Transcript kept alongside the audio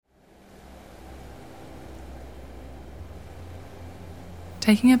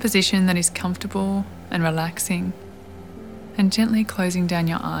Taking a position that is comfortable and relaxing, and gently closing down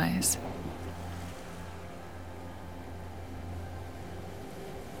your eyes.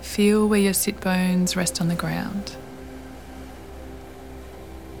 Feel where your sit bones rest on the ground.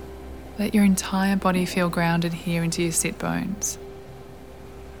 Let your entire body feel grounded here into your sit bones.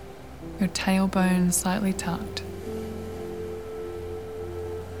 Your tailbone slightly tucked,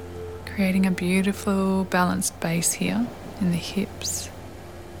 creating a beautiful balanced base here in the hips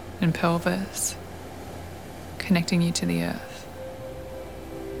and pelvis, connecting you to the earth.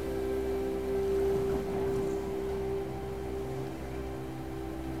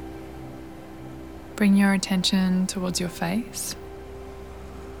 Bring your attention towards your face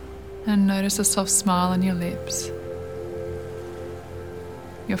and notice a soft smile on your lips.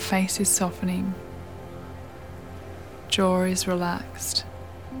 Your face is softening, jaw is relaxed,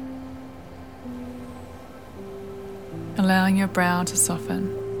 allowing your brow to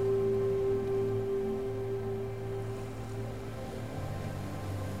soften.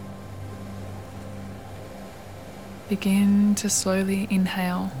 Begin to slowly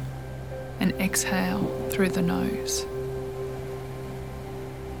inhale and exhale through the nose.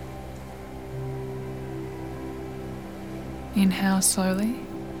 Inhale slowly,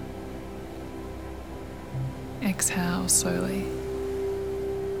 exhale slowly.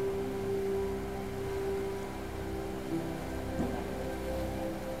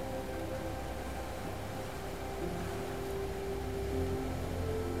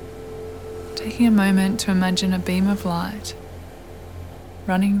 Taking a moment to imagine a beam of light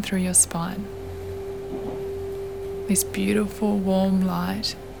running through your spine. This beautiful warm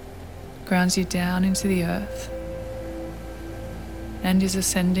light grounds you down into the earth and is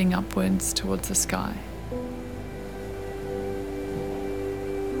ascending upwards towards the sky.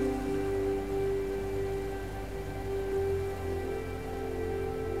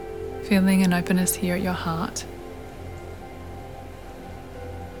 Feeling an openness here at your heart.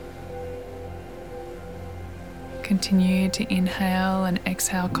 Continue to inhale and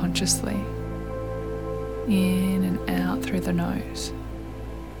exhale consciously, in and out through the nose.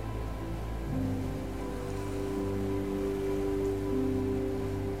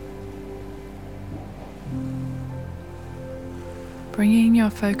 Bringing your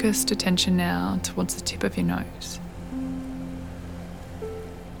focused attention now towards the tip of your nose.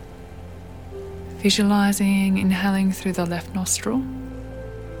 Visualizing inhaling through the left nostril,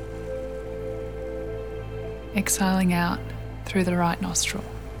 exhaling out through the right nostril.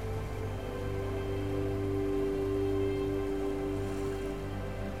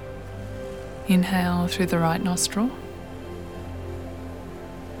 Inhale through the right nostril,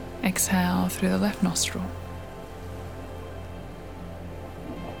 exhale through the left nostril.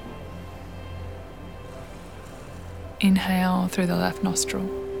 Inhale through the left nostril,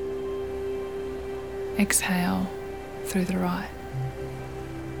 exhale through the right.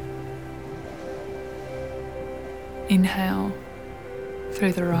 Inhale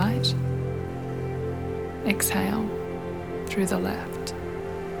through the right, exhale through the left.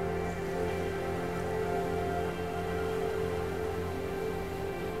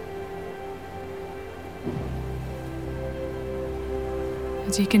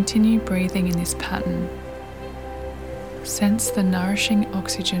 As you continue breathing in this pattern, sense the nourishing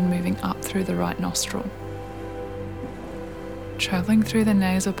oxygen moving up through the right nostril, travelling through the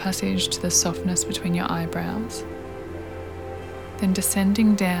nasal passage to the softness between your eyebrows, then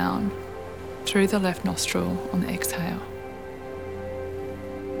descending down through the left nostril on the exhale.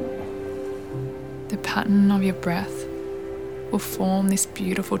 The pattern of your breath will form this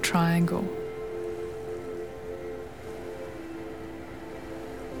beautiful triangle.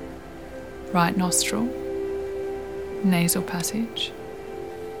 Right nostril, nasal passage,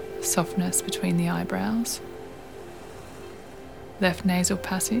 softness between the eyebrows. Left nasal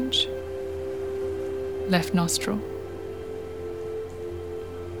passage, left nostril.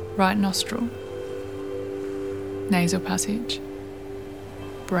 Right nostril, nasal passage,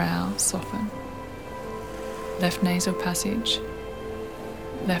 brow soften. Left nasal passage,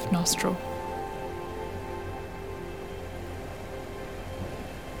 left nostril.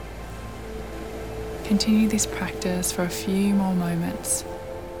 Continue this practice for a few more moments,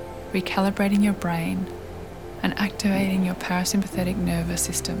 recalibrating your brain and activating your parasympathetic nervous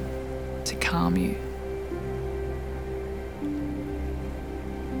system to calm you.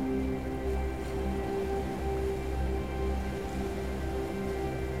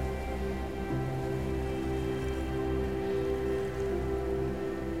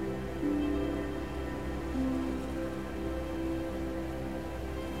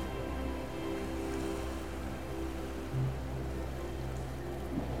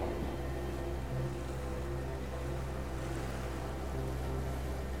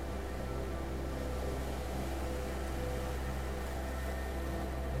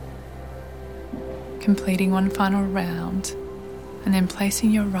 completing one final round and then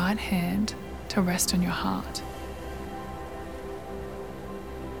placing your right hand to rest on your heart.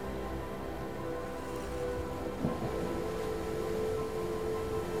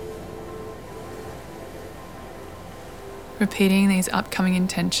 Repeating these upcoming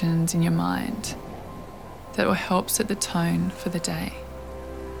intentions in your mind that will help set the tone for the day.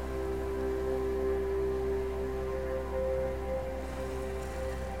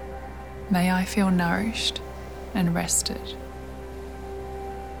 May I feel nourished and rested.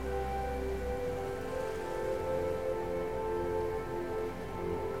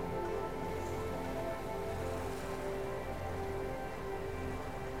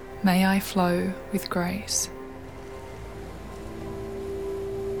 May I flow with grace.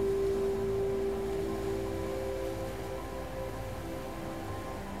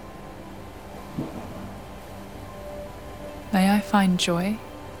 May I find joy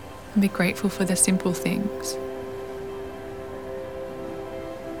and be grateful for the simple things.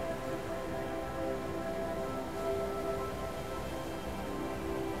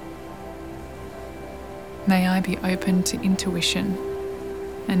 May I be open to intuition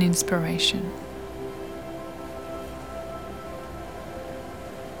and inspiration.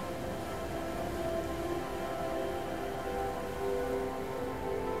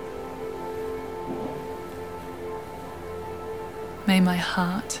 May my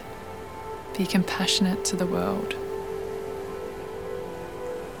heart be compassionate to the world.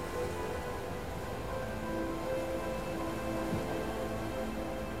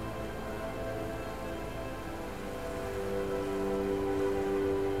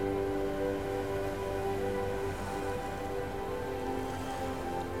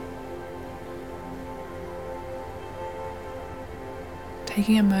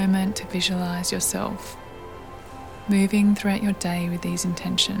 Taking a moment to visualize yourself moving throughout your day with these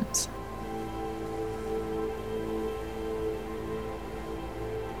intentions.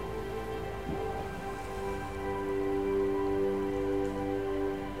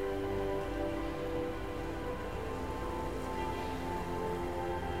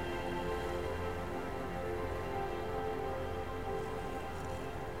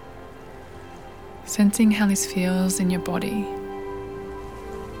 Sensing how this feels in your body,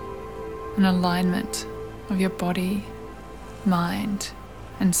 an alignment of your body, mind,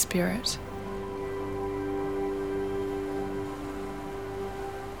 and spirit.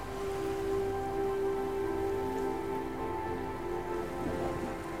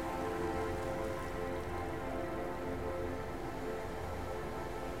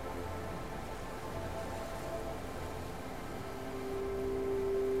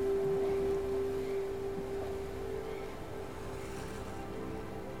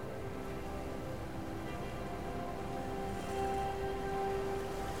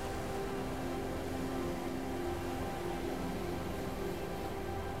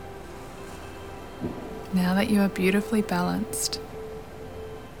 Now that you are beautifully balanced,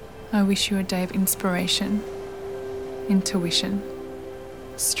 I wish you a day of inspiration, intuition,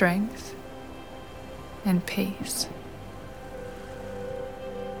 strength, and peace.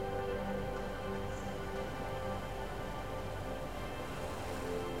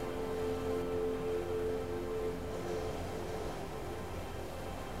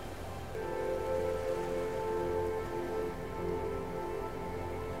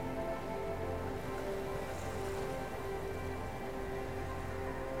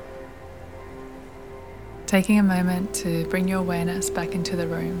 Taking a moment to bring your awareness back into the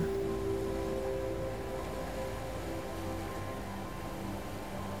room.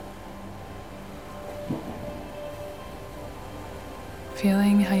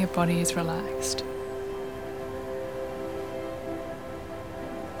 Feeling how your body is relaxed.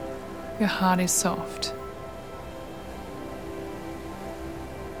 Your heart is soft.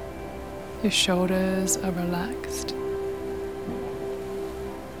 Your shoulders are relaxed.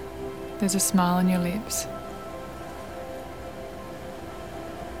 There's a smile on your lips.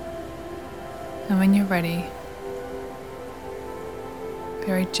 And when you're ready,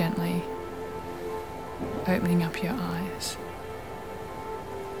 very gently opening up your eyes.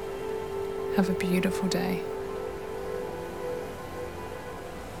 Have a beautiful day.